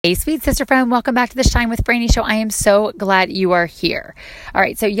Hey, sweet sister friend, welcome back to the Shine with Franny show. I am so glad you are here. All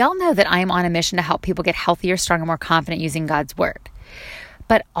right, so y'all know that I am on a mission to help people get healthier, stronger, more confident using God's word.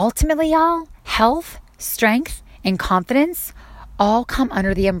 But ultimately, y'all, health, strength, and confidence all come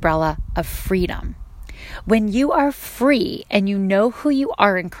under the umbrella of freedom. When you are free and you know who you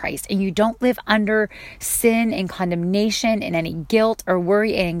are in Christ and you don't live under sin and condemnation and any guilt or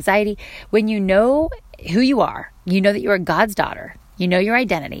worry and anxiety, when you know who you are, you know that you are God's daughter, you know your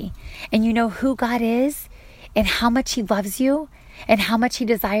identity, and you know who God is and how much He loves you and how much He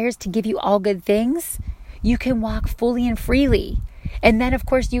desires to give you all good things, you can walk fully and freely. And then, of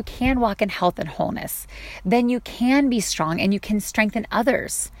course, you can walk in health and wholeness. Then you can be strong and you can strengthen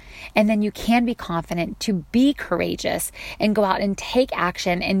others. And then you can be confident to be courageous and go out and take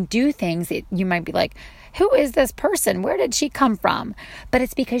action and do things that you might be like, who is this person? Where did she come from? But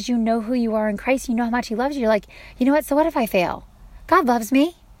it's because you know who you are in Christ. You know how much He loves you. You're like, you know what? So what if I fail? God loves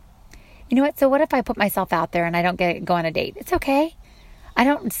me. You know what? So what if I put myself out there and I don't go on a date? It's okay. I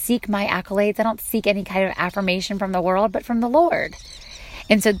don't seek my accolades. I don't seek any kind of affirmation from the world, but from the Lord.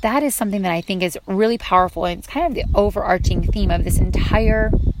 And so that is something that I think is really powerful. And it's kind of the overarching theme of this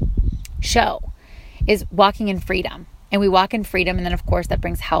entire show is walking in freedom. And we walk in freedom. And then, of course, that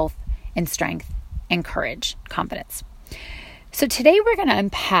brings health and strength and courage, confidence. So today we're going to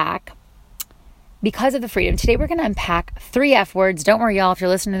unpack, because of the freedom, today we're going to unpack 3 F words. Don't worry, y'all. If you're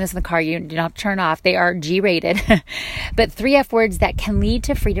listening to this in the car, you do not have to turn off. They are G-rated. But 3 F words that can lead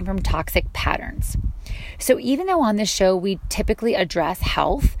to freedom from toxic patterns. So even though on this show we typically address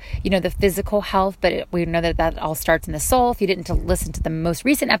health, the physical health, but we know that all starts in the soul. If you didn't listen to the most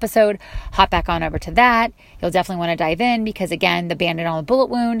recent episode, hop back on over to that. You'll definitely want to dive in because, again, the bandit on the bullet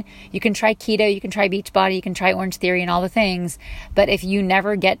wound, you can try keto, you can try Beachbody, you can try Orange Theory and all the things. But if you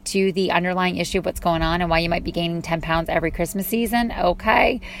never get to the underlying issue of what's going on and why you might be gaining 10 pounds every Christmas season,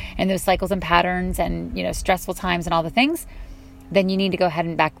 okay, and those cycles and patterns and, stressful times and all the things, then you need to go ahead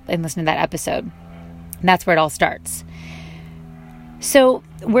and back and listen to that episode. And that's where it all starts. So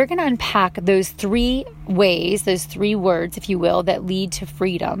we're going to unpack those 3 ways, those 3 words, if you will, that lead to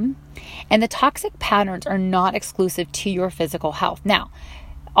freedom. And the toxic patterns are not exclusive to your physical health. Now,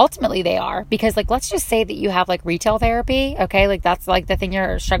 ultimately they are, because let's just say that you have retail therapy. Okay. That's the thing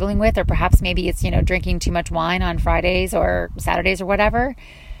you're struggling with, or perhaps maybe it's, drinking too much wine on Fridays or Saturdays or whatever.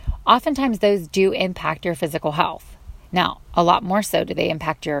 Oftentimes those do impact your physical health. Now, a lot more so do they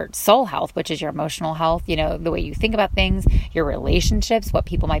impact your soul health, which is your emotional health, the way you think about things, your relationships, what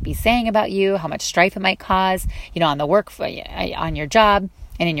people might be saying about you, how much strife it might cause, on the work, on your job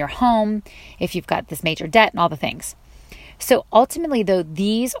and in your home, if you've got this major debt and all the things. So ultimately, though,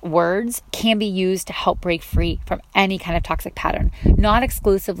 these words can be used to help break free from any kind of toxic pattern, not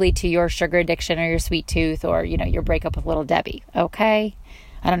exclusively to your sugar addiction or your sweet tooth or, your breakup with Little Debbie. Okay.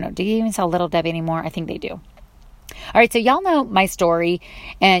 I don't know. Do you even sell Little Debbie anymore? I think they do. All right, so y'all know my story,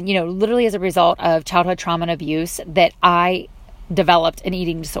 and, literally as a result of childhood trauma and abuse that I developed an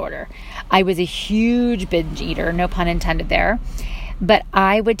eating disorder. I was a huge binge eater, no pun intended there, but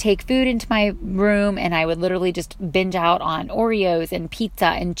I would take food into my room and I would literally just binge out on Oreos and pizza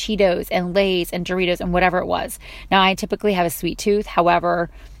and Cheetos and Lay's and Doritos and whatever it was. Now, I typically have a sweet tooth. However,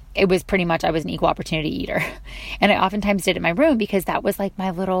 it was pretty much, I was an equal opportunity eater. And I oftentimes did it in my room because that was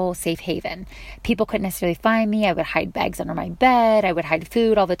my little safe haven. People couldn't necessarily find me. I would hide bags under my bed. I would hide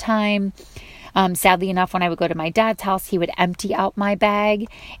food all the time. Sadly enough, when I would go to my dad's house, he would empty out my bag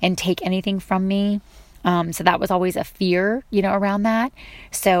and take anything from me. So that was always a fear, around that.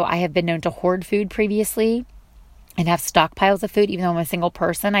 So I have been known to hoard food previously and have stockpiles of food. Even though I'm a single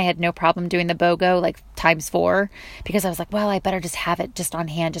person, I had no problem doing the BOGO times 4 because I was like, well, I better just have it just on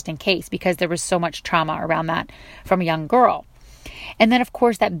hand just in case, because there was so much trauma around that from a young girl. And then, of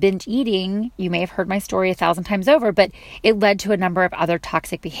course, that binge eating, you may have heard my story 1,000 times over, but it led to a number of other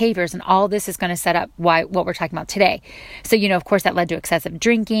toxic behaviors. And all this is going to set up what we're talking about today. So, of course, that led to excessive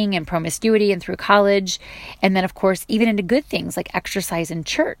drinking and promiscuity and through college. And then, of course, even into good things like exercise and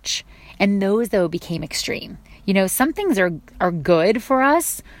church. And those, though, became extreme. Some things are good for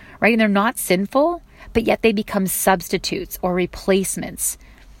us, right? And they're not sinful, but yet they become substitutes or replacements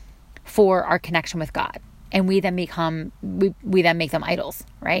for our connection with God. And we then make them idols,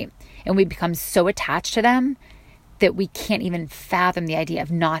 right? And we become so attached to them that we can't even fathom the idea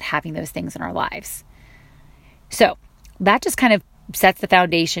of not having those things in our lives. So that just kind of sets the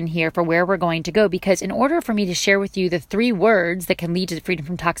foundation here for where we're going to go, because in order for me to share with you the 3 words that can lead to freedom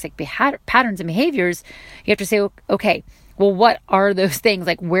from toxic patterns and behaviors, you have to say, okay, well, what are those things?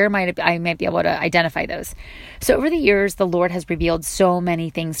 Where might I be able to identify those? So over the years, the Lord has revealed so many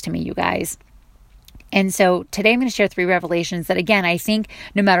things to me, you guys. And so today I'm going to share 3 revelations that, again, I think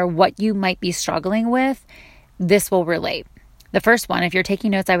no matter what you might be struggling with, this will relate. The first one, if you're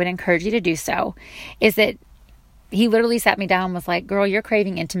taking notes, I would encourage you to do so, is that he literally sat me down and was like, girl, you're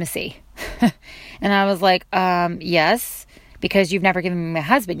craving intimacy. And I was like, yes, because you've never given me my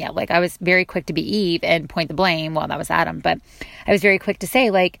husband yet. Like, I was very quick to be Eve and point the blame. Well, that was Adam, but I was very quick to say,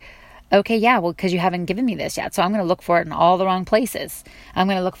 like, okay, yeah, well, because you haven't given me this yet. So I'm going to look for it in all the wrong places. I'm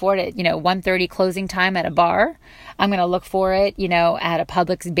going to look for it at, 1:30 closing time at a bar. I'm going to look for it, at a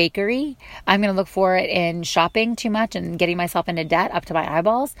Publix bakery. I'm going to look for it in shopping too much and getting myself into debt up to my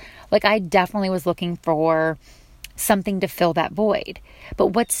eyeballs. Like, I definitely was looking for something to fill that void. But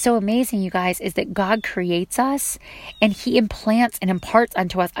what's so amazing, you guys, is that God creates us and he implants and imparts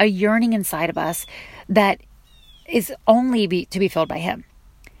unto us a yearning inside of us that is only to be filled by him.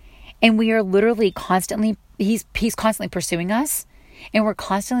 And we are literally constantly, he's constantly pursuing us, and we're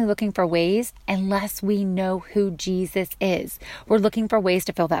constantly looking for ways, unless we know who Jesus is. We're looking for ways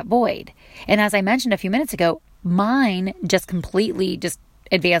to fill that void. And as I mentioned a few minutes ago, mine just completely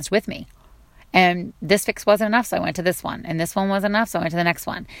advanced with me. And this fix wasn't enough, so I went to this one. And this one wasn't enough, so I went to the next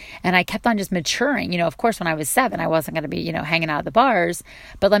one. And I kept on just maturing. Of course, when I was 7, I wasn't going to be, hanging out at the bars.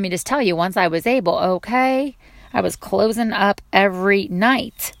 But let me just tell you, once I was able, I was closing up every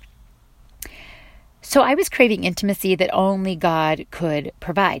night. So I was craving intimacy that only God could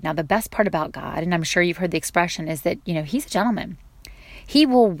provide. Now, the best part about God, and I'm sure you've heard the expression, is that, he's a gentleman. He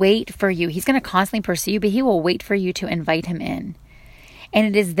will wait for you. He's going to constantly pursue you, but he will wait for you to invite him in.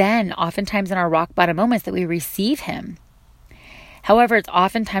 And it is then, oftentimes in our rock bottom moments, that we receive him. However, it's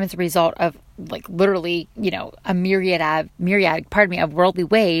oftentimes a result of literally, a myriad of worldly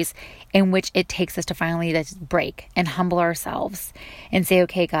ways in which it takes us to finally just break and humble ourselves and say,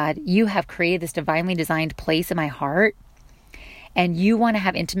 okay, God, you have created this divinely designed place in my heart and you want to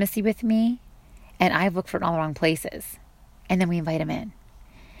have intimacy with me, and I've looked for it in all the wrong places. And then we invite him in.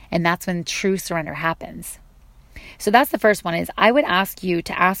 And that's when true surrender happens. So that's the first one. Is I would ask you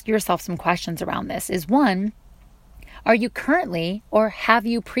to ask yourself some questions around this. Is one, are you currently or have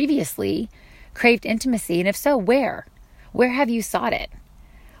you previously craved intimacy? And if so, where? Where have you sought it?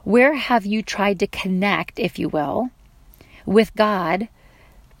 Where have you tried to connect, if you will, with God,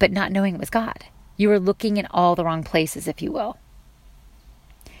 but not knowing it was God? You were looking in all the wrong places, if you will.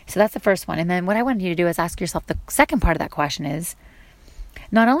 So that's the first one. And then what I wanted you to do is ask yourself the second part of that question is,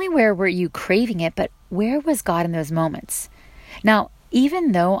 not only where were you craving it, but where was God in those moments? Now,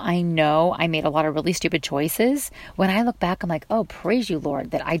 even though I know I made a lot of really stupid choices, when I look back, I'm like, oh, praise you,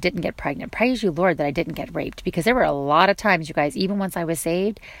 Lord, that I didn't get pregnant. Praise you, Lord, that I didn't get raped. Because there were a lot of times, you guys, even once I was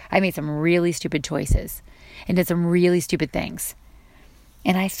saved, I made some really stupid choices and did some really stupid things.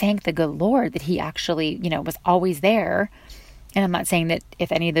 And I thank the good Lord that he actually, was always there. And I'm not saying that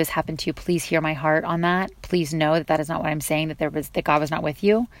if any of those happened to you, please hear my heart on that. Please know that that is not what I'm saying, that God was not with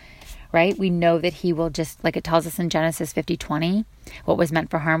you. Right? We know that he will just, like it tells us in Genesis 50:20, what was meant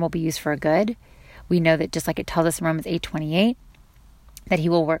for harm will be used for good. We know that just like it tells us in Romans 8:28, that he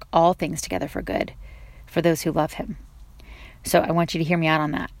will work all things together for good for those who love him. So I want you to hear me out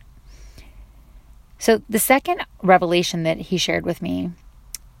on that. So the second revelation that he shared with me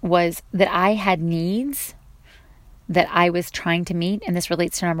was that I had needs that I was trying to meet. And this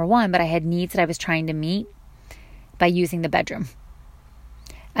relates to number 1, but I had needs that I was trying to meet by using the bedroom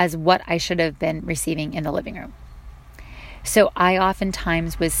as what I should have been receiving in the living room. So I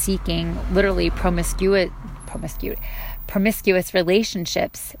oftentimes was seeking literally promiscuous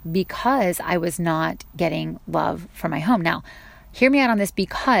relationships because I was not getting love from my home. Now, hear me out on this,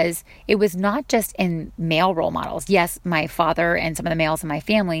 because it was not just in male role models. Yes, my father and some of the males in my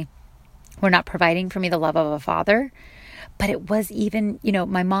family were not providing for me the love of a father. But it was even,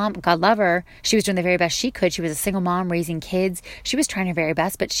 my mom, God love her, she was doing the very best she could. She was a single mom raising kids. She was trying her very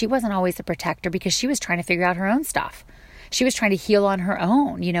best, but she wasn't always the protector because she was trying to figure out her own stuff. She was trying to heal on her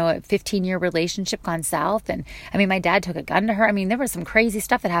own, a 15-year relationship gone south. And my dad took a gun to her. There was some crazy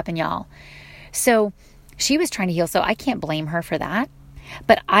stuff that happened, y'all. So she was trying to heal. So I can't blame her for that.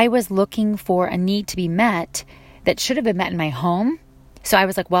 But I was looking for a need to be met that should have been met in my home. So I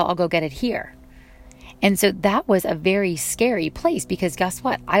was like, well, I'll go get it here. And so that was a very scary place because guess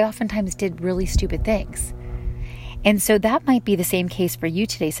what? I oftentimes did really stupid things. And so that might be the same case for you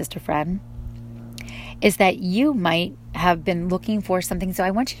today, sister friend, is that you might have been looking for something. So I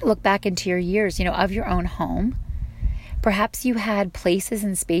want you to look back into your years, of your own home. Perhaps you had places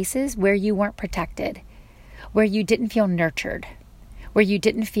and spaces where you weren't protected, where you didn't feel nurtured, where you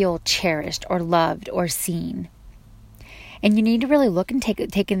didn't feel cherished or loved or seen. And you need to really look and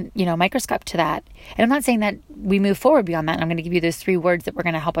take a microscope to that. And I'm not saying that we move forward beyond that. And I'm going to give you those 3 words that we're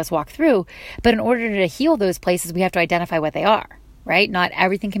going to help us walk through. But in order to heal those places, we have to identify what they are, right? Not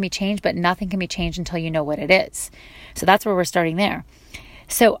everything can be changed, but nothing can be changed until you know what it is. So that's where we're starting there.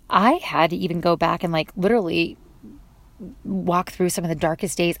 So I had to even go back and literally walk through some of the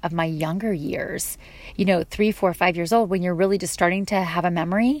darkest days of my younger years, 3, 4, 5 years old, when you're really just starting to have a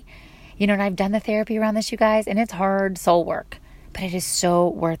memory, and I've done the therapy around this, you guys, and it's hard soul work, but it is so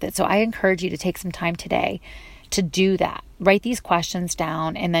worth it. So I encourage you to take some time today to do that. Write these questions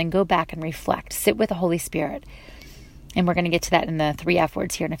down and then go back and reflect. Sit with the Holy Spirit. And we're going to get to that in the 3 F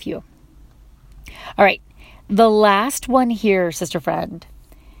words here in a few. All right. The last one here, sister friend,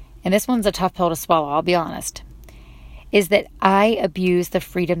 and this one's a tough pill to swallow, I'll be honest, is that I abused the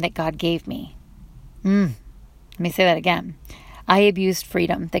freedom that God gave me. Let me say that again. I abused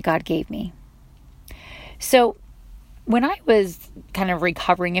freedom that God gave me. So when I was kind of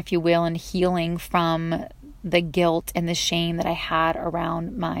recovering, if you will, and healing from the guilt and the shame that I had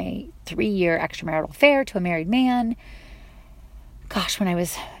around my 3-year extramarital affair to a married man, when I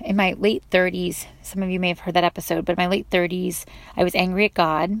was in my late 30s, some of you may have heard that episode, but in my late 30s, I was angry at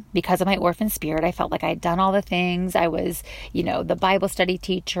God because of my orphan spirit. I felt like I had done all the things. I was, the Bible study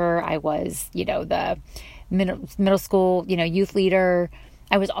teacher. I was, the middle school, youth leader.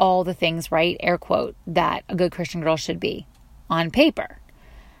 I was all the things, right? Air quote, that a good Christian girl should be on paper.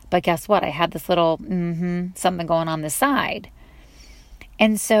 But guess what? I had this little something going on the side.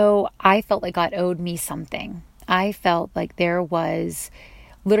 And so I felt like God owed me something. I felt like there was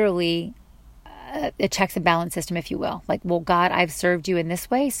literally a checks and balance system, if you will. Like, well, God, I've served you in this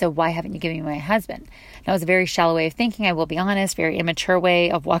way, so why haven't you given me my husband? That was a very shallow way of thinking, I will be honest, very immature way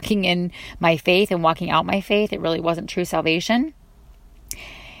of walking in my faith and walking out my faith. It really wasn't true salvation.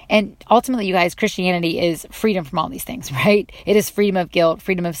 And ultimately, you guys, Christianity is freedom from all these things, right? It is freedom of guilt,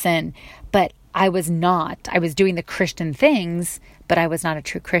 freedom of sin. But I was doing the Christian things, but I was not a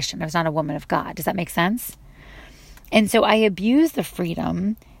true Christian. I was not a woman of God. Does that make sense? And so I abused the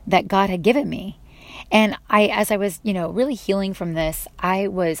freedom that God had given me. And as I was, really healing from this, I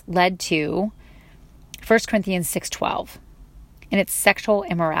was led to 1 Corinthians 6:12. And it's sexual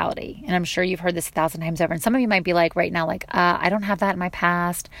immorality. And I'm sure you've heard this 1,000 times over. And some of you might be like right now, I don't have that in my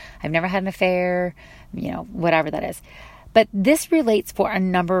past. I've never had an affair, whatever that is. But this relates for a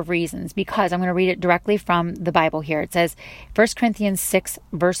number of reasons, because I'm going to read it directly from the Bible here. It says, 1 Corinthians 6,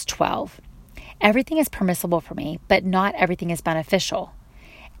 verse 12. Everything is permissible for me, but not everything is beneficial.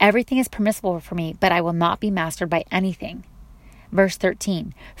 Everything is permissible for me, but I will not be mastered by anything. Verse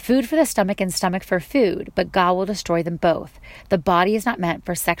 13, food for the stomach and stomach for food, but God will destroy them both. The body is not meant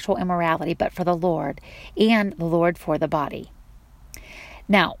for sexual immorality, but for the Lord, and the Lord for the body.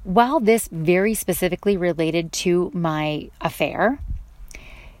 Now, while this very specifically related to my affair,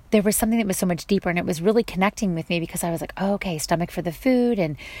 there was something that was so much deeper, and it was really connecting with me because I was like, oh, okay, stomach for the food,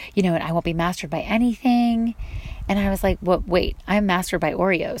 and, and I won't be mastered by anything. And I was like, well, wait, I'm mastered by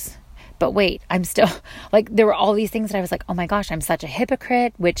Oreos. But wait, I'm still, there were all these things that I was like, oh my gosh, I'm such a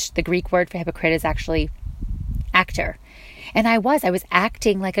hypocrite, which the Greek word for hypocrite is actually actor. And I was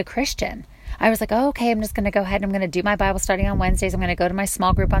acting like a Christian. I was like, oh, okay, I'm just going to go ahead and I'm going to do my Bible study on Wednesdays. I'm going to go to my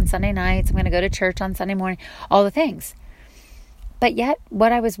small group on Sunday nights. I'm going to go to church on Sunday morning, all the things. But yet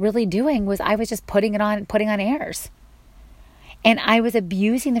what I was really doing was I was just putting on airs. And I was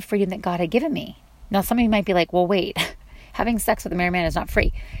abusing the freedom that God had given me. Now, some of you might be like, well, wait, having sex with a married man is not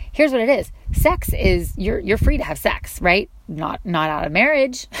free. Here's what it is. Sex is, you're free to have sex, right? Not out of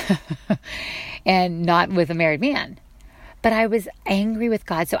marriage and not with a married man. But I was angry with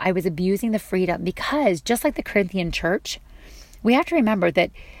God. So I was abusing the freedom because just like the Corinthian church, we have to remember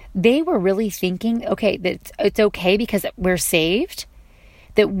that they were really thinking, okay, that it's okay because we're saved,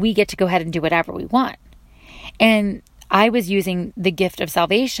 that we get to go ahead and do whatever we want. And I was using the gift of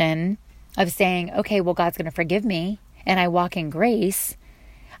salvation of saying, okay, well, God's going to forgive me and I walk in grace.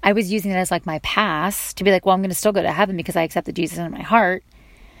 I was using it as my pass to be like, well, I'm going to still go to heaven because I accepted Jesus in my heart.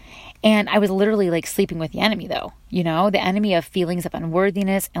 And I was literally sleeping with the enemy though, the enemy of feelings of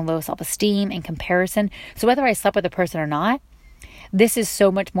unworthiness and low self-esteem and comparison. So whether I slept with a person or not, this is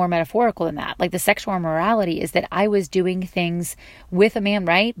so much more metaphorical than that. The sexual immorality is that I was doing things with a man,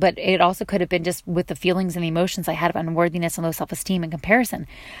 right? But it also could have been just with the feelings and the emotions I had of unworthiness and low self-esteem and comparison.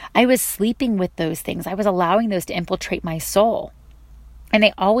 I was sleeping with those things. I was allowing those to infiltrate my soul. And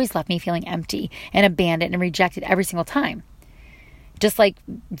they always left me feeling empty and abandoned and rejected every single time. Just like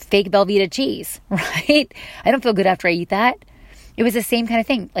fake Velveeta cheese, right? I don't feel good after I eat that. It was the same kind of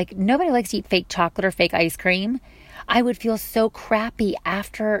thing. Nobody likes to eat fake chocolate or fake ice cream. I would feel so crappy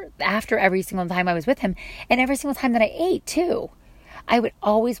after every single time I was with him, and every single time that I ate too. I would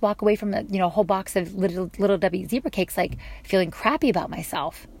always walk away from a whole box of little Debbie zebra cakes, like feeling crappy about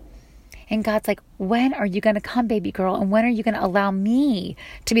myself. And God's like, when are you going to come, baby girl? And when are you going to allow me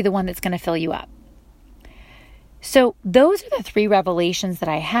to be the one that's going to fill you up? So those are the 3 revelations that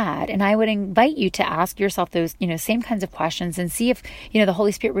I had. And I would invite you to ask yourself those, same kinds of questions and see if, the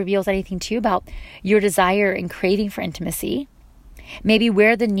Holy Spirit reveals anything to you about your desire and craving for intimacy. Maybe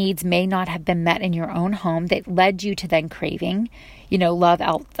where the needs may not have been met in your own home that led you to then craving, love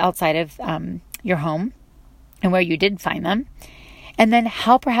outside of your home and where you did find them. And then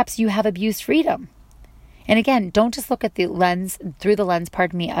how perhaps you have abused freedom. And again, don't just look at through the lens,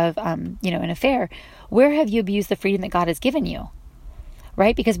 of, an affair. Where have you abused the freedom that God has given you?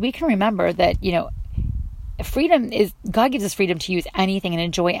 Right? Because we can remember that, freedom is, God gives us freedom to use anything and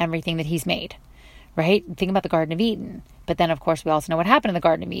enjoy everything that He's made. Right? Think about the Garden of Eden. But then, of course, we also know what happened in the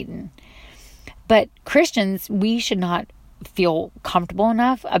Garden of Eden. But Christians, we should not feel comfortable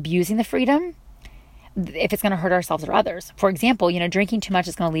enough abusing the freedom if it's going to hurt ourselves or others. For example, drinking too much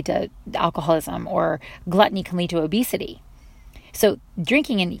is going to lead to alcoholism, or gluttony can lead to obesity. So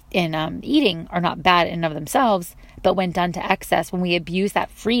drinking and eating are not bad in and of themselves, but when done to excess, when we abuse that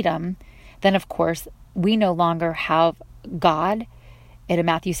freedom, then of course we no longer have God at a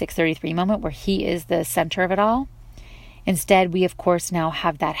Matthew 6:33 moment where He is the center of it all. Instead, we of course now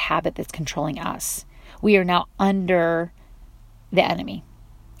have that habit that's controlling us. We are now under the enemy.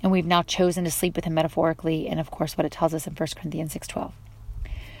 And we've now chosen to sleep with him metaphorically, and of course what it tells us in 1 Corinthians 6:12.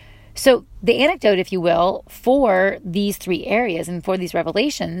 So the anecdote, if you will, for these 3 areas and for these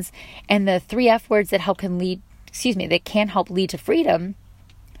revelations, and the 3 F words that can help lead to freedom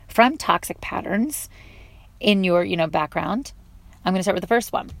from toxic patterns in your, background. I'm going to start with the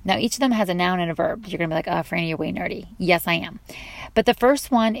first one. Now, each of them has a noun and a verb. You're going to be like, oh, Franny, you're way nerdy. Yes, I am. But the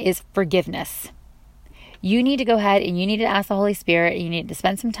first one is forgiveness. You need to go ahead and you need to ask the Holy Spirit. You need to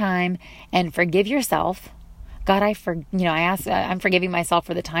spend some time and forgive yourself. God, I'm forgiving myself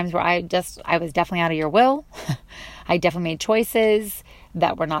for the times where I was definitely out of your will. I definitely made choices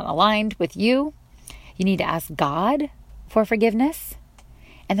that were not aligned with you. You need to ask God for forgiveness.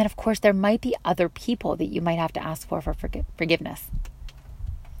 And then, of course, there might be other people that you might have to ask for forgiveness.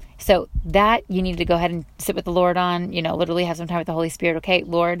 So that you need to go ahead and sit with the Lord on, literally have some time with the Holy Spirit. Okay,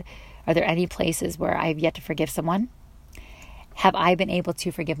 Lord, are there any places where I've yet to forgive someone? Have I been able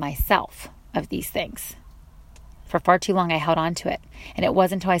to forgive myself of these things? For far too long, I held on to it. And it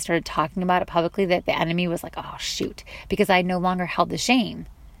wasn't until I started talking about it publicly that the enemy was like, oh, shoot, because I no longer held the shame.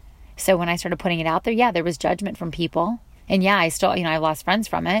 So when I started putting it out there, there was judgment from people. And I still, I lost friends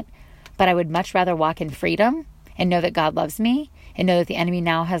from it. But I would much rather walk in freedom and know that God loves me and know that the enemy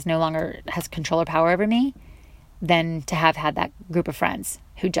now no longer has control or power over me than to have had that group of friends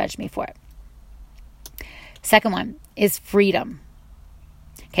who judged me for it. Second one is freedom.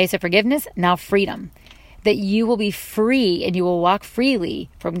 Okay, so forgiveness, now freedom. That you will be free and you will walk freely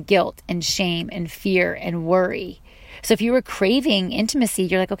from guilt and shame and fear and worry. So if you were craving intimacy,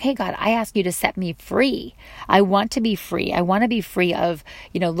 you're like, okay, God, I ask you to set me free. I want to be free. I want to be free of,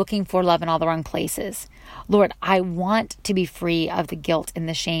 looking for love in all the wrong places. Lord, I want to be free of the guilt and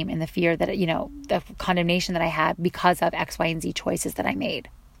the shame and the fear that, the condemnation that I had because of X, Y, and Z choices that I made.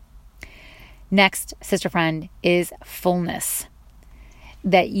 Next, sister friend, is fullness.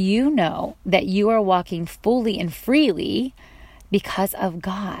 That you know that you are walking fully and freely because of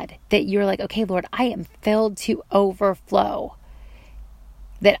God. That you're like, okay, Lord, I am filled to overflow.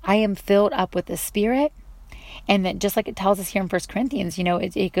 That I am filled up with the Spirit. And that just like it tells us here in 1 Corinthians,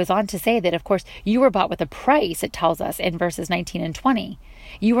 it goes on to say that, of course, you were bought with a price, it tells us in verses 19 and 20.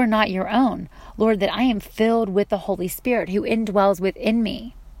 You are not your own. Lord, that I am filled with the Holy Spirit who indwells within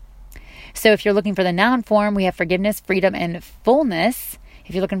me. So if you're looking for the noun form, we have forgiveness, freedom, and fullness.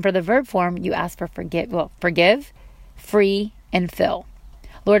 If you're looking for the verb form, you ask for forgive, free, and fill.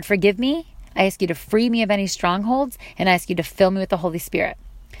 Lord, forgive me. I ask you to free me of any strongholds, and I ask you to fill me with the Holy Spirit.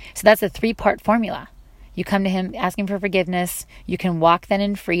 So that's a 3-part formula. You come to him asking for forgiveness. You can walk then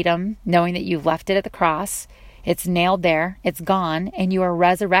in freedom, knowing that you've left it at the cross. It's nailed there. It's gone, and you are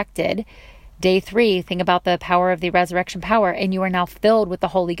resurrected. Day 3, think about the power of the resurrection power, and you are now filled with the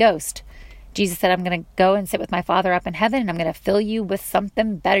Holy Ghost. Jesus said, I'm going to go and sit with my Father up in heaven, and I'm going to fill you with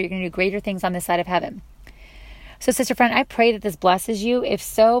something better. You're going to do greater things on this side of heaven. So, sister friend, I pray that this blesses you. If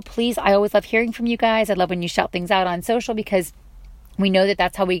so, please, I always love hearing from you guys. I love when you shout things out on social because We know that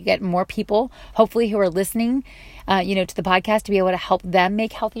that's how we get more people, hopefully, who are listening, to the podcast, to be able to help them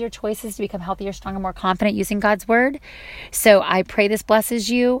make healthier choices, to become healthier, stronger, more confident using God's word. So I pray this blesses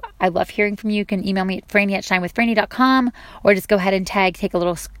you. I love hearing from you. You can email me at franny@shinewithfranny.com, or just go ahead and take a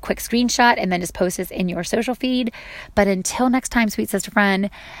little quick screenshot and then just post this in your social feed. But until next time, sweet sister friend,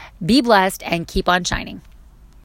 be blessed and keep on shining.